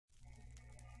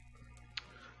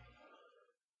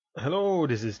Hello,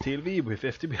 this is TLV with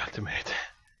FTB Ultimate,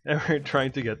 and we're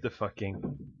trying to get the fucking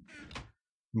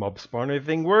mob spawner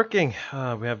thing working.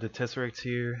 We have the Tesseract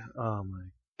here. Oh my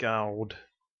god.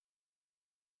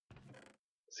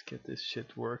 Let's get this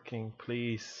shit working,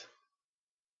 please.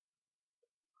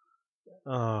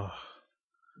 Oh,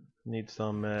 need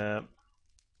some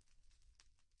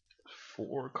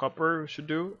 4 copper should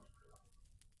do.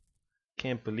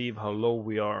 Can't believe how low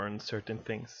we are on certain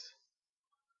things.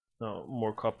 No,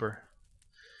 more copper.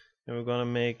 And we're gonna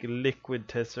make liquid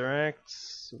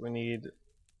tesseracts. We need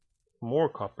more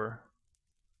copper.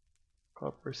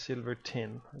 Copper, silver,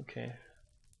 tin. Okay.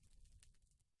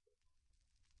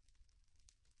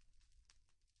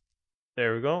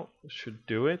 There we go. Should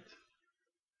do it.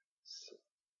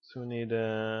 So we need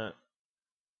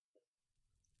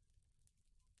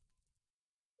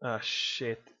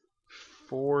shit.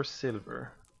 4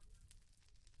 silver.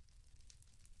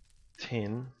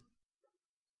 Tin.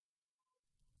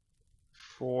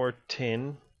 4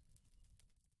 tin.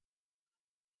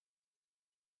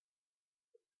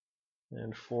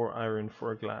 And 4 iron,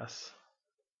 4 glass.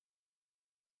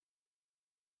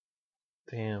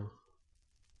 Damn.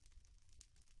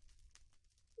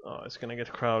 Oh, it's gonna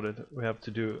get crowded. We have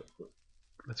to do...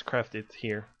 Let's craft it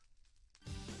here.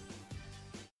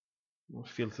 It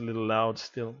feels a little loud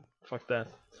still. Fuck that.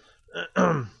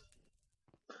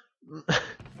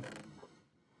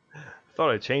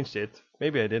 Thought I changed it.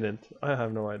 Maybe I didn't. I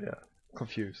have no idea.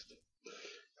 Confused.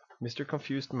 Mr.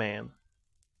 Confused Man.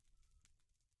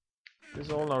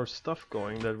 There's all our stuff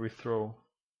going that we throw.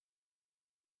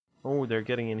 Oh, they're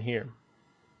getting in here.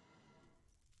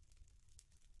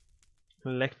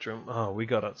 Electrum. Oh, we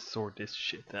gotta sort this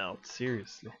shit out.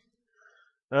 Seriously.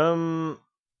 Okay,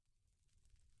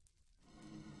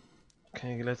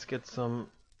 let's get some...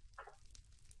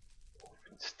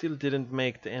 Still didn't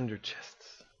make the ender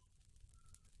chests.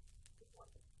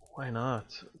 Why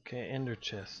not? Okay, ender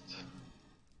chest.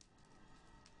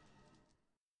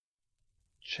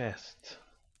 Chest.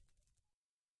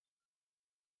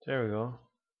 There we go.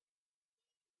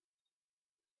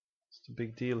 It's a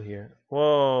big deal here.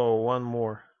 Whoa, one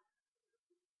more.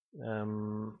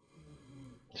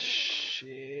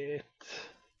 Shit.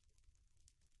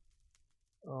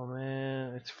 Oh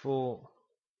man, it's full.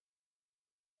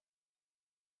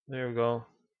 There we go.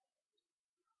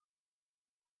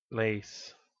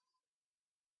 Lace.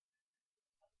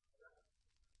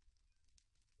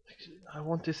 I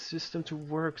want this system to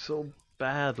work so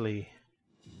badly.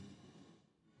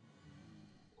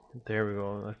 There we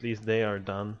go. At least they are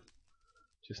done.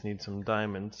 Just need some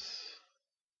diamonds.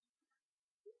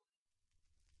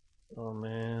 Oh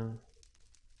man.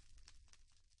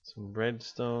 Some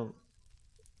redstone.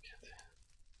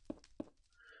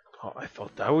 Oh, I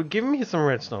thought that would give me some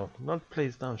redstone. Not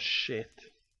place down shit.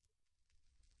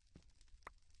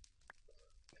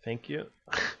 Thank you.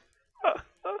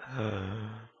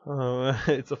 Oh,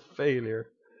 it's a failure.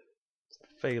 It's a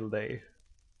fail day.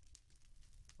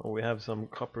 Oh, we have some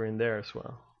copper in there as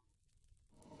well.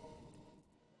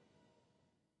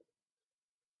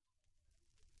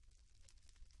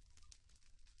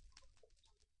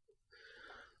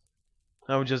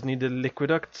 Now we just need the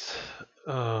liquiducts.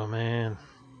 Oh man.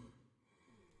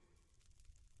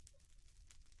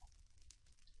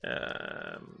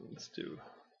 Let's do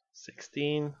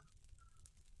 16.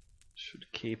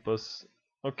 Should keep us...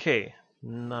 Okay,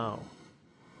 now.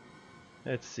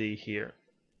 Let's see here.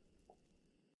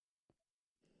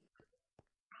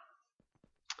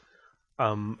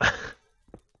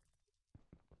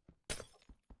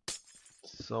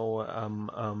 So,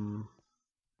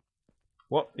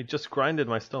 what? It just grinded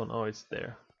my stone. Oh, it's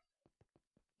there.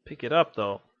 Pick it up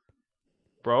though.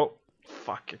 Bro.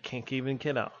 Fuck, I can't even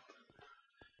get out.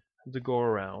 I have to go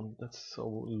around. That's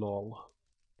so lol.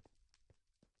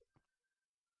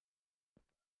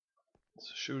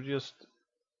 So should we just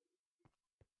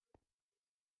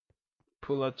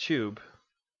pull a tube?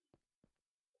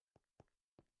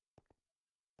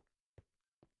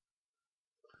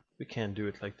 We can't do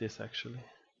it like this actually.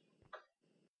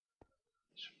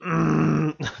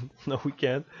 No, we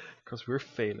can't, because we're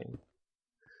failing.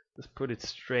 Let's put it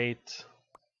straight.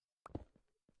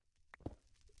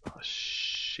 Oh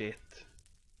shit.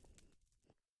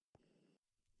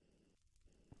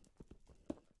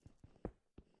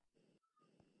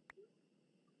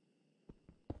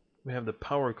 We have the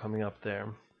power coming up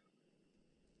there.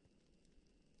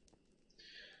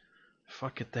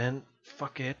 Fuck it then.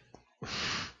 Fuck it.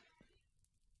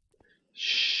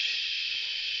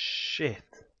 Shit.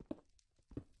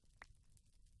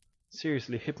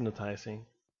 Seriously hypnotizing.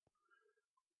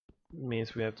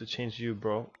 Means we have to change you,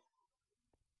 bro.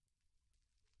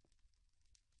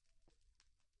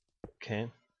 Okay.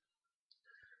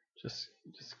 Just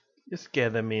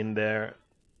get them in there.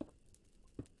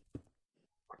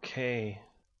 Okay.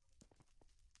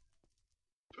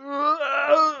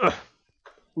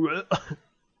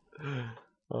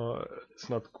 It's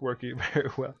not working very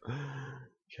well.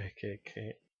 Okay.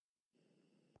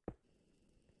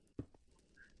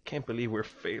 Can't believe we're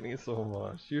failing so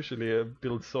much. Usually I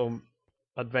build some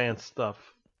advanced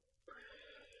stuff.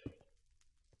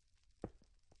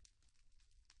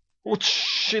 Oh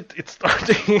shit, it's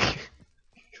starting!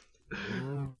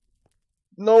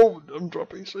 No, I'm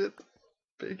dropping shit.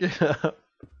 Pick it up.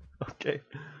 Okay.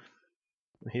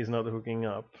 He's not hooking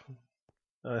up.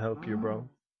 I'll help you, bro.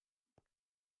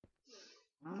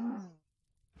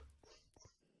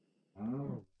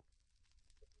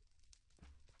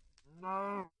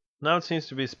 Now it seems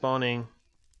to be spawning.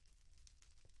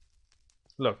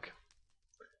 Look.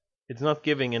 It's not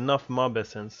giving enough mob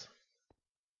essence.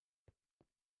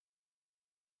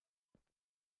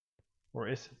 Or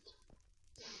is it?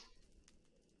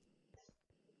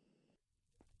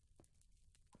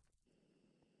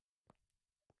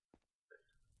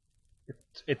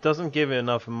 It doesn't give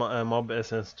enough mob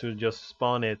essence to just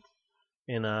spawn it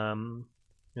in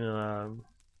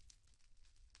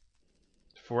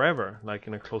forever, like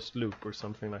in a closed loop or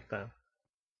something like that.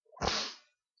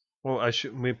 Oh,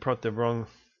 we brought the wrong.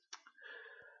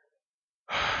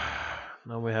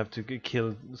 Now we have to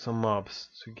kill some mobs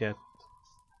to get.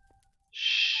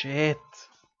 Shit!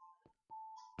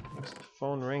 Where's the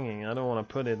phone ringing? I don't want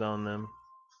to put it on them.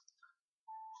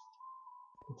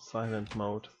 Silent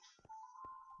mode.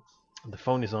 The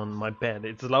phone is on my bed.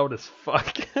 It's loud as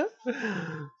fuck.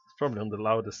 It's probably on the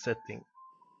loudest setting.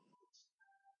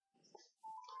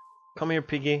 Come here,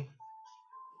 piggy.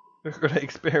 We're gonna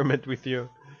experiment with you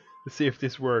to see if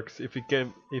this works. If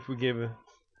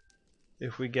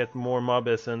we get more mob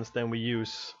essence than we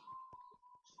use.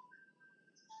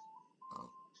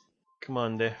 Come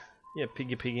on there. Yeah,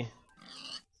 piggy.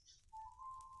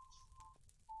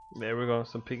 There we go,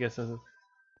 some pig essence.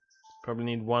 Probably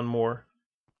need one more.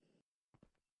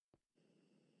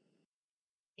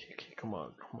 Okay, come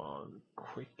on,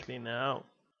 quickly now.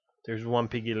 There's one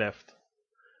piggy left.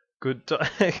 Good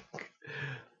time.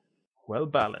 Well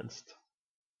balanced.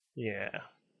 Yeah.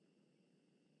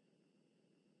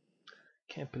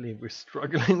 Can't believe we're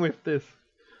struggling with this.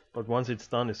 But once it's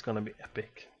done, it's gonna be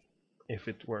epic. If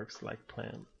it works like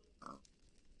planned.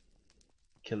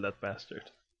 Kill that bastard.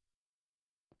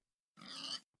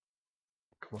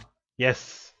 Come on.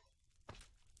 Yes!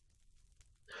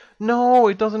 No,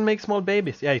 it doesn't make small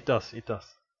babies. Yeah, it does.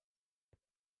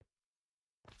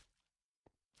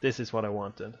 This is what I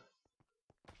wanted.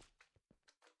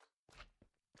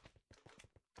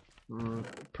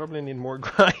 Probably need more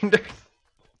grinders.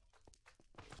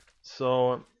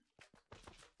 So,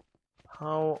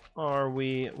 how are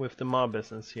we with the mob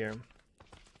essence here?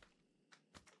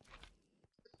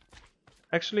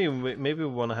 Actually, maybe we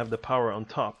want to have the power on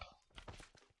top.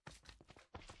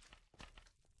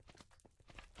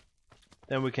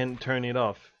 Then we can turn it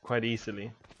off quite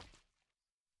easily.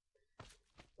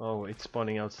 Oh, it's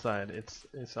spawning outside.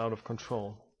 It's out of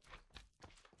control.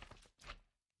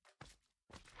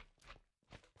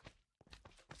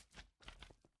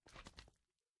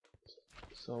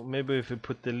 So maybe if we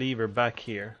put the lever back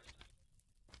here.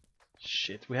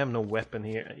 Shit, we have no weapon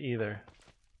here either.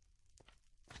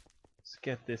 Let's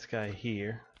get this guy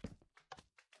here.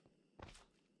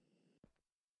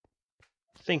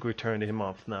 I think we turned him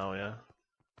off now, yeah.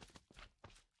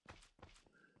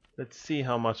 Let's see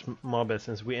how much mob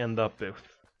essence we end up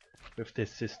with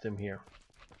this system here.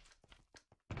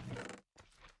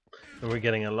 And we're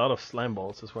getting a lot of slime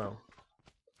balls as well.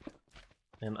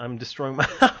 And I'm destroying my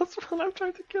house while I'm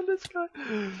trying to kill this guy.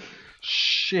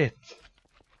 Shit!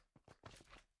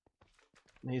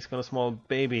 He's gonna small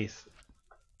babies.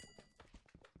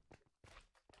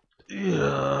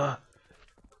 Yeah.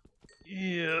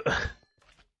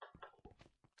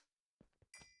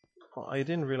 Oh, I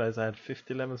didn't realize I had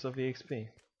 50 levels of EXP.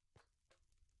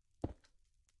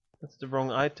 That's the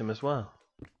wrong item as well.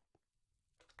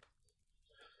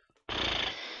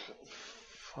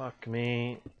 Fuck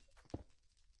me.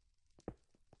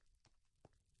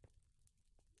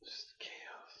 Just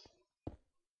chaos.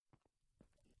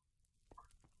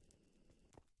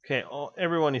 Okay,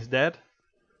 everyone is dead.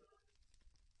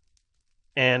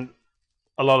 And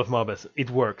a lot of mobs. It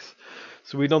works.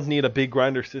 So we don't need a big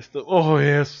grinder system. Oh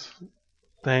yes.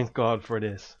 Thank God for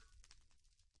this.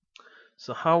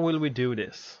 So how will we do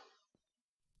this?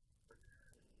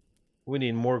 We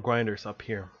need more grinders up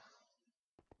here.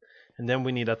 And then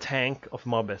we need a tank of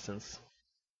mob essence.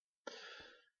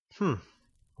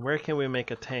 Where can we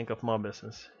make a tank of mob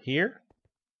essence? Here?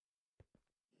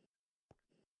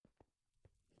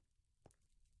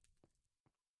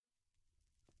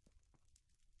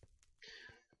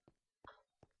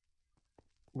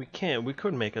 We can't. We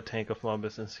could make a tank of mob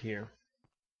essence here.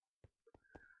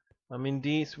 I mean,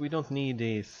 we don't need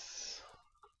these.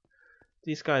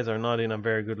 These guys are not in a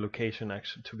very good location,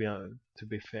 actually, to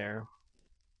be fair.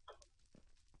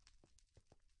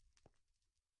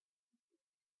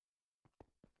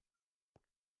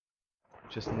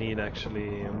 Just need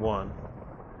actually one.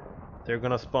 They're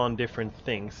gonna spawn different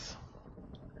things.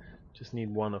 Just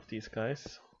need one of these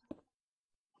guys.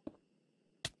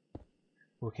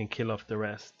 We can kill off the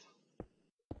rest.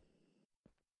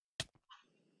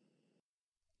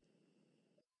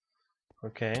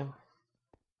 Okay.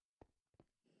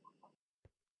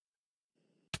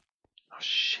 Oh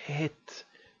shit!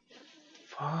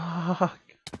 Fuck!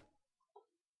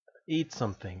 Eat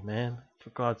something, man.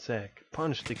 For God's sake.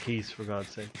 Punch the keys, for God's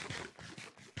sake.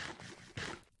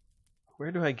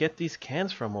 Where do I get these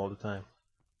cans from all the time?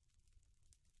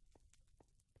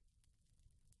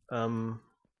 I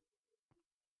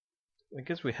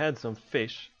guess we had some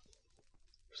fish.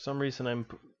 For some reason I'm...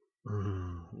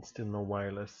 still no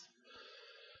wireless.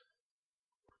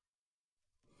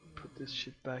 Put this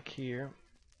shit back here.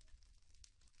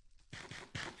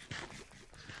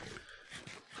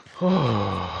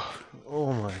 Oh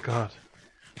my god.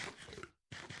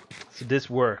 So this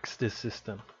works, this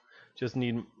system. Just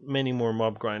need many more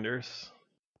mob grinders.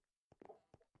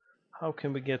 How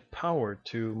can we get power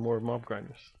to more mob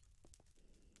grinders?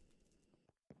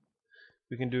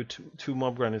 We can do two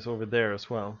mob grinders over there as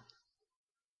well.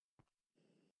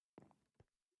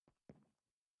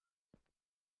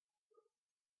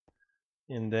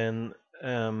 And then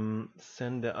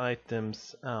send the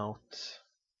items out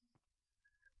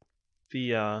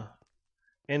via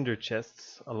ender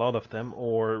chests, a lot of them,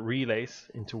 or relays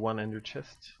into one ender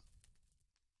chest.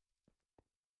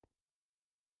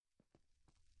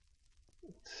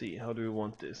 Let's see, how do we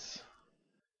want this?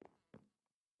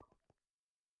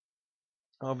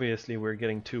 Obviously we're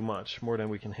getting too much, more than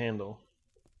we can handle.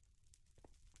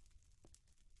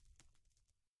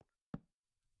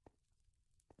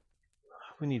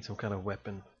 We need some kind of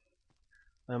weapon.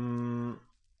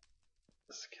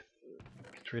 Let's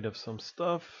get rid of some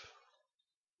stuff.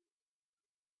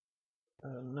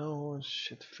 No,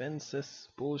 shit, fences,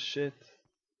 bullshit.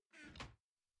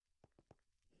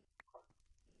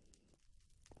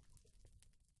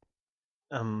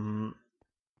 How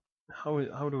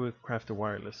do we craft a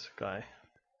wireless guy?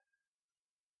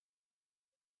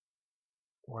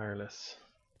 Wireless.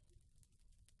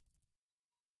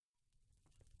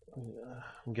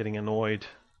 I'm getting annoyed.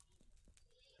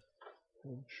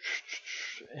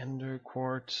 Ender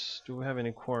quartz. Do we have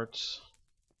any quartz?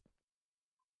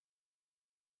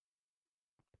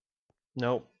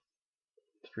 Nope.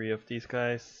 3 of these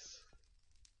guys.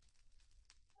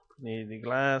 Need the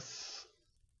glass.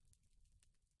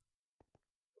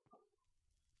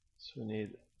 So we need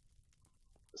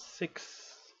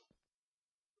 6.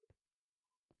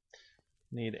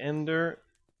 Need ender.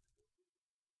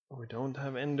 We don't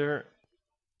have ender.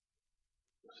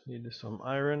 Just need some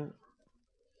iron.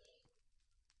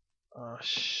 Oh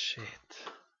shit.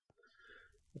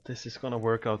 But this is gonna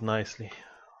work out nicely.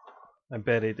 I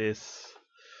bet it is.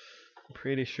 I'm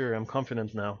pretty sure. I'm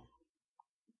confident now.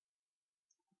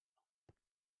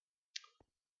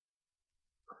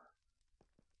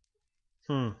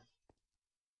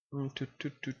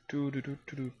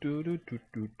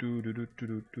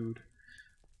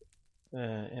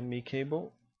 ME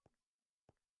cable.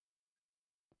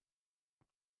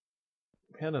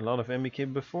 We had a lot of ME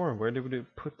cable before. Where did we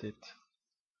put it?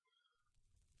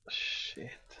 Shit.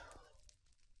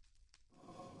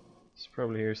 It's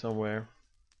probably here somewhere.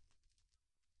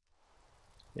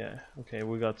 Yeah, okay,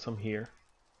 we got some here.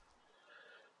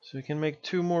 So we can make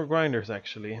 2 more grinders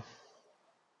actually.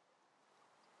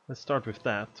 Let's start with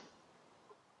that.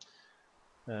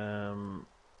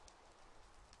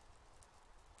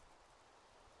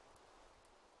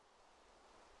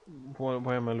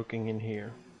 Why am I looking in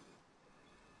here?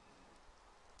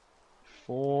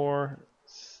 4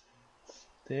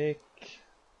 stick,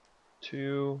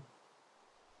 2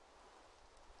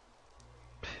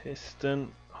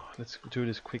 piston. Oh, let's do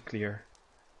this quickly here.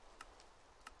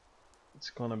 It's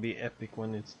gonna be epic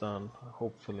when it's done,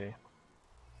 hopefully.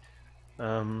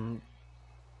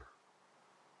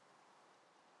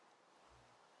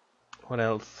 What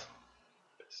else?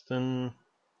 Piston,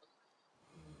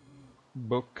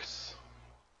 books,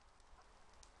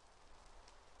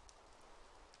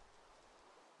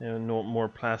 and no more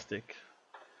plastic.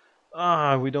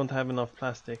 Ah, we don't have enough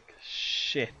plastic.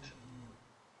 Shit.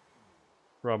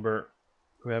 Rubber.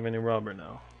 Do we have any rubber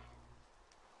now?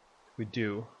 We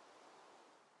do.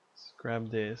 Let's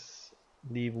grab this.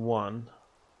 Leave one.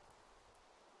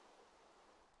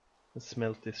 Let's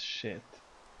smelt this shit.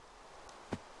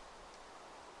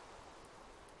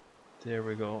 There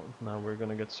we go. Now we're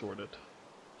gonna get sorted.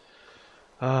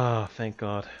 Ah, thank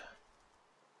God.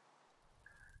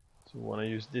 So we wanna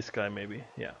use this guy maybe?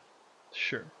 Yeah.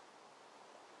 Sure.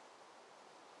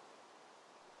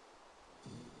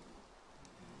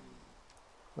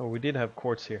 Oh, we did have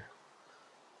quartz here.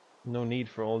 No need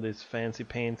for all this fancy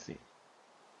pantsy.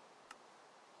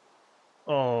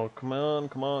 Oh, come on,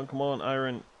 come on, come on,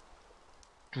 iron.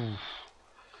 And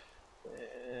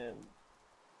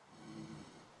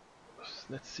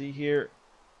let's see here.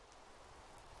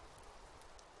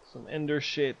 Some ender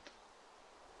shit.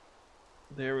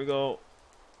 There we go.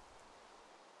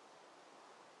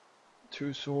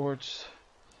 2 swords.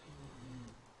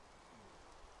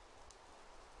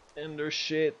 Ender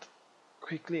shit.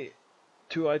 Quickly.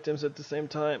 2 items at the same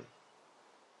time.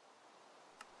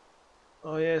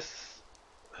 Oh yes.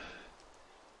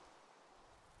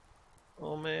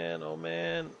 Oh man, oh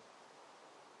man.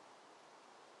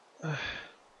 The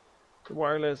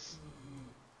wireless.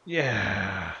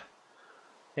 Yeah.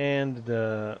 And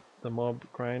the mob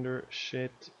grinder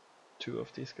shit. 2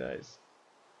 of these guys.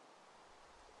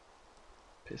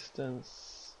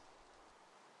 Pistons.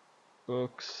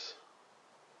 Books.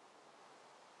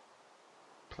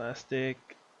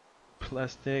 Plastic.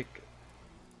 Plastic.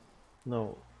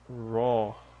 No.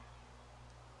 Raw.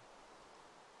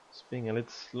 It's being a little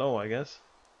slow, I guess.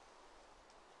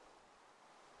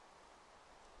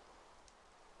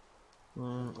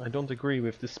 I don't agree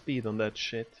with the speed on that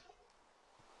shit.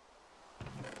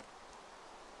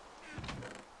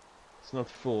 It's not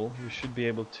full. You should be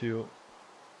able to...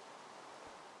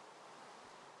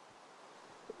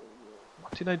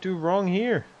 What did I do wrong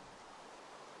here?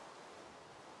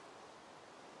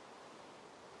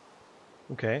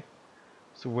 Okay.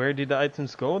 So where did the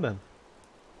items go then?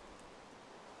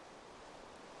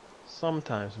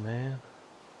 Sometimes, man.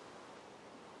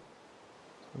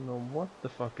 I don't know what the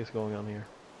fuck is going on here.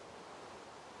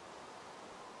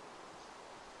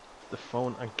 The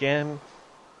phone again.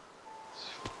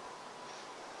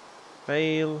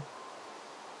 Fail.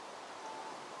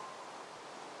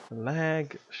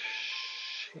 Lag.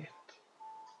 Shit.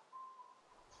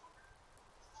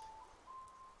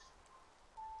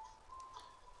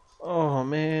 Oh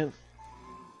man.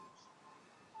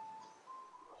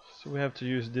 So we have to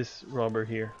use this rubber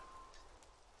here.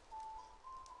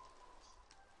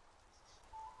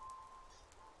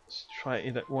 Let's try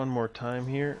it one more time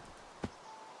here.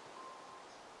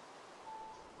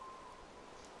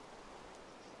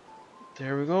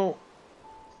 There we go.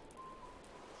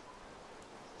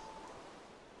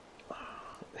 I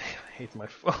hate my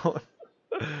phone.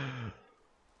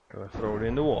 Gotta throw it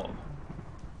in the wall.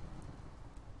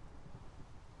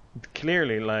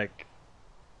 Clearly, like,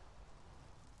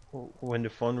 when the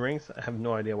phone rings, I have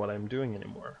no idea what I'm doing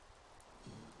anymore.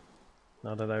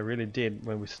 Now that I really did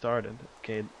when we started.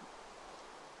 Okay.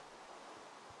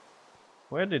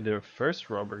 Where did the first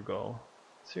rubber go?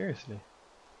 Seriously.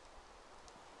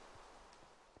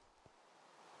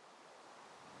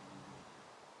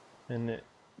 And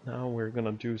now we're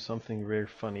gonna do something very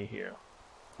funny here.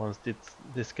 Once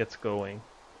this gets going.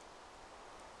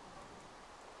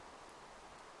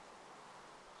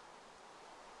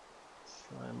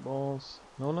 Slime balls.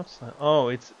 No, not slime. Oh,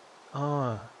 it's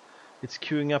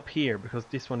queuing up here because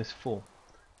this one is full.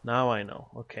 Now I know.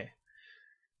 Okay.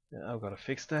 Yeah, I've got to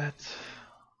fix that.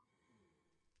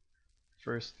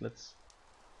 First, let's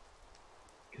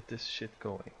get this shit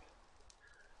going.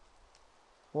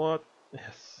 What?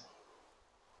 Yes.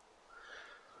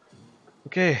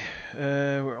 Okay,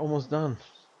 we're almost done.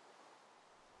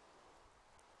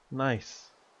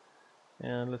 Nice.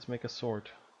 And let's make a sword.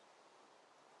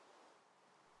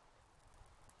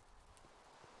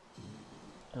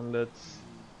 And let's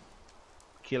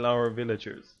kill our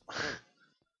villagers.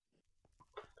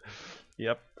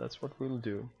 Yep, that's what we'll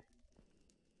do.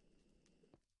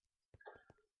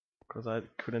 Because I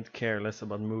couldn't care less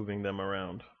about moving them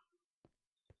around.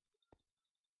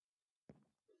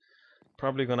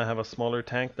 Probably gonna have a smaller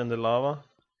tank than the lava.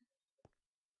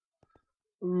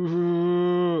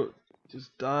 Ooh,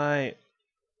 just die.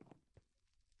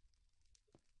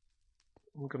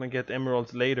 I'm gonna get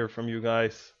emeralds later from you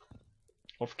guys.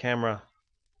 Off camera.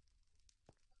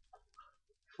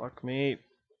 Fuck me.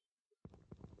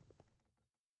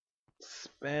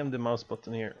 Spam the mouse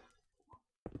button here.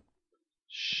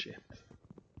 Shit.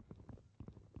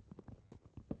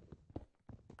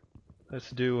 Let's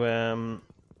do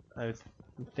I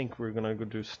think we're gonna go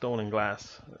do stone and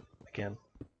glass again.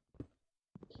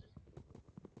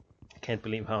 Can't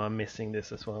believe how I'm missing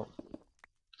this as well.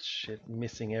 Shit,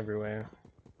 missing everywhere.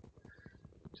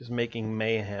 Just making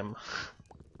mayhem.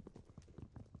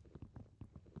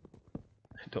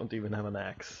 I don't even have an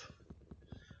axe.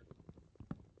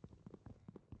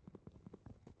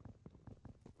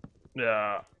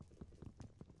 Yeah.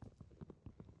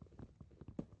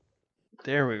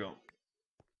 There we go.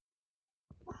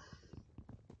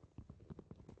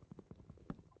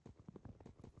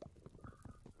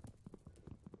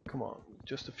 Come on,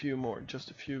 just a few more,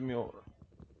 just a few more.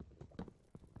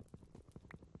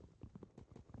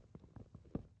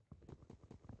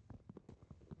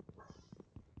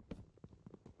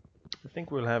 I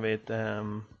think we'll have it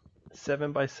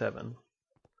 7 by 7.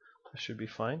 That should be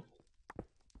fine.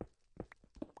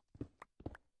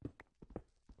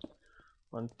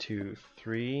 1, 2,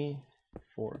 3,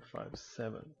 4, 5,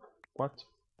 7. What?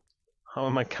 How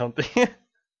am I counting?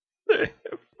 3,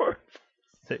 4,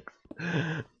 6,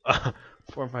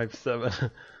 4, 5,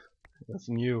 7. That's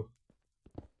new.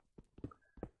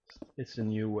 It's a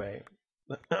new way.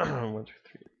 1, 2,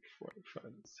 3, 4, 5,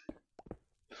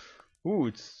 6. Ooh,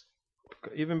 it's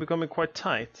even becoming quite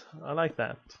tight. I like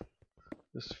that.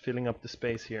 Just filling up the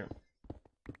space here.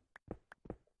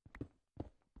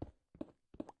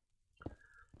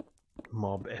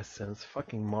 Mob essence,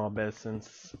 fucking mob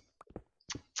essence.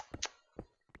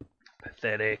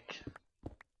 Pathetic.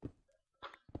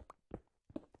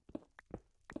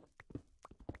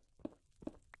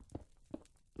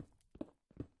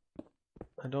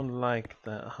 I don't like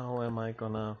that. How am I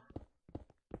gonna...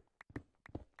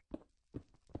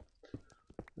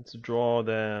 Let's draw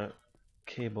the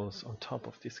cables on top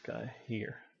of this guy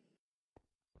here.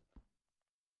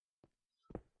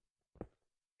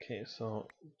 Okay, so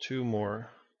 2 more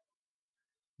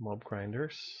mob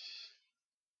grinders.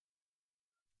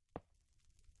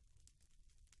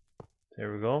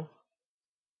 There we go.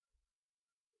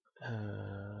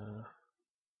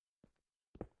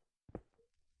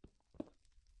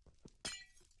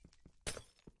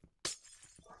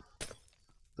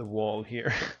 The wall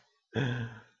here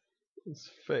is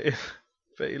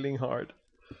failing hard,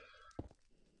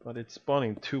 but it's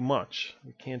spawning too much.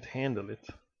 We can't handle it.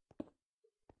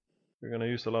 We're gonna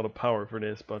use a lot of power for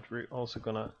this, but we're also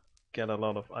gonna get a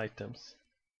lot of items.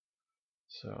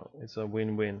 So it's a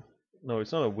win-win. No,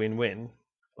 it's not a win-win,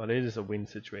 but it is a win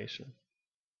situation.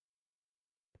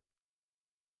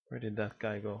 Where did that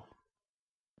guy go?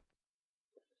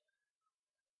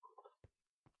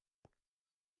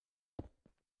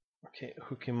 Okay,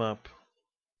 hook him up.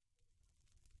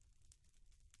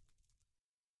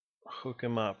 Hook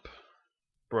him up,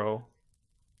 bro.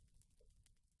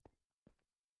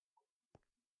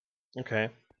 Okay.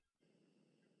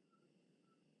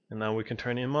 And now we can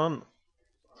turn him on.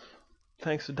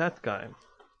 Thanks to that guy.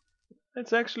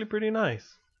 It's actually pretty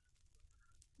nice.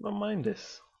 Don't mind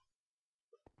this.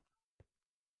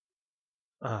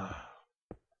 Ah.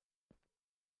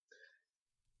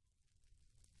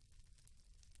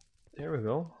 There we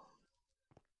go.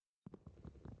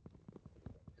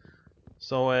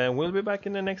 So we'll be back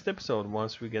in the next episode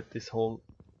once we get this whole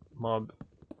mob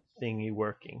thingy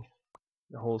working.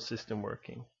 The whole system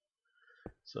working.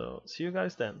 So see you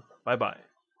guys then. Bye bye.